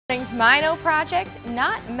Mino project.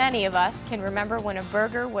 Not many of us can remember when a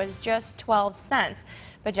burger was just 12 cents.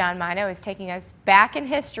 But John Mino is taking us back in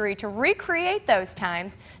history to recreate those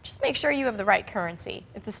times. Just make sure you have the right currency.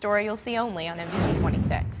 It's a story you'll see only on NBC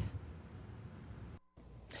 26.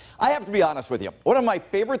 I have to be honest with you. One of my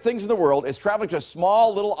favorite things in the world is traveling to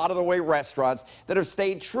small, little out-of-the-way restaurants that have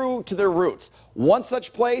stayed true to their roots. One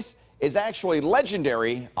such place is actually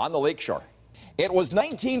legendary on the Lakeshore. It was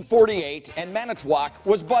 1948 and Manitowoc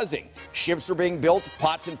was buzzing. Ships were being built,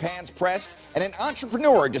 pots and pans pressed, and an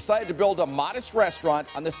entrepreneur decided to build a modest restaurant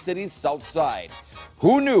on the city's south side.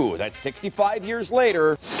 Who knew that 65 years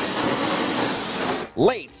later,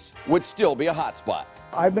 Late's would still be a hotspot?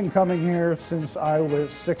 I've been coming here since I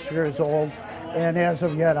was 6 years old, and as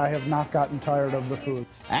of yet, I have not gotten tired of the food.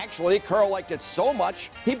 Actually, Carl liked it so much,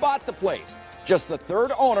 he bought the place. Just the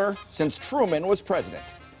third owner since Truman was president.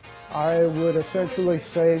 I would essentially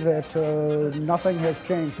say that nothing has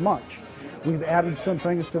changed much. We've added some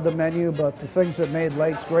things to the menu, but the things that made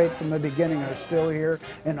Lake's great from the beginning are still here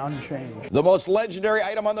and unchanged. The most legendary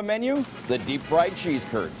item on the menu, the deep-fried cheese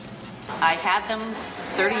curds. I had them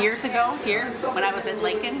 30 years ago here when I was in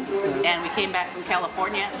Lincoln, and we came back from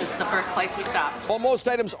California. This is the first place we stopped. While most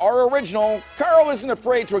items are original, Carl isn't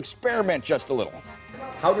afraid to experiment just a little.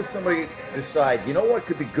 How does somebody decide, you know what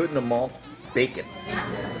could be good in a malt? Bacon.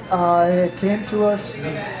 It came to us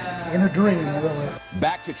in a dream, really.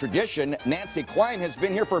 Back to tradition, Nancy Klein has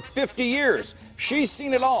been here for 50 years. She's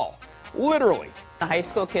seen it all, literally. The high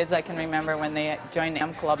school kids, I can remember when they joined the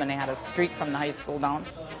M Club and they had a street from the high school down.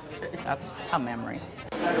 That's a memory.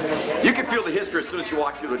 You can feel the history as soon as you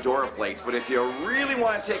walk through the door of Lake's, but if you really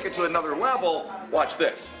want to take it to another level, watch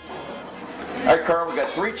this. All right, Carl, we got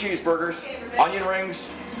 3 cheeseburgers, onion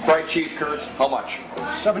rings, fried cheese curds. How much?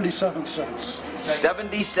 77 cents.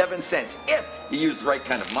 77 cents, if you use the right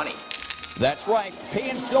kind of money. That's right. Pay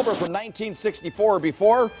in silver from 1964 or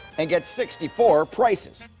before and get 64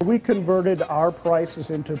 prices. We converted our prices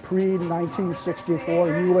into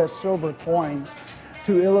pre-1964 U.S. silver coins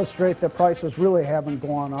to illustrate that prices really haven't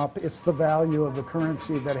gone up. It's the value of the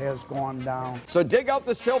currency that has gone down. So dig out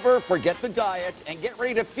the silver, forget the diet, and get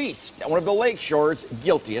ready to feast at one of the Lakeshore's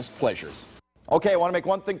guiltiest pleasures. Okay, I want to make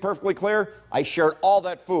one thing perfectly clear. I shared all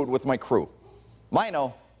that food with my crew.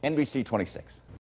 Mino, NBC 26.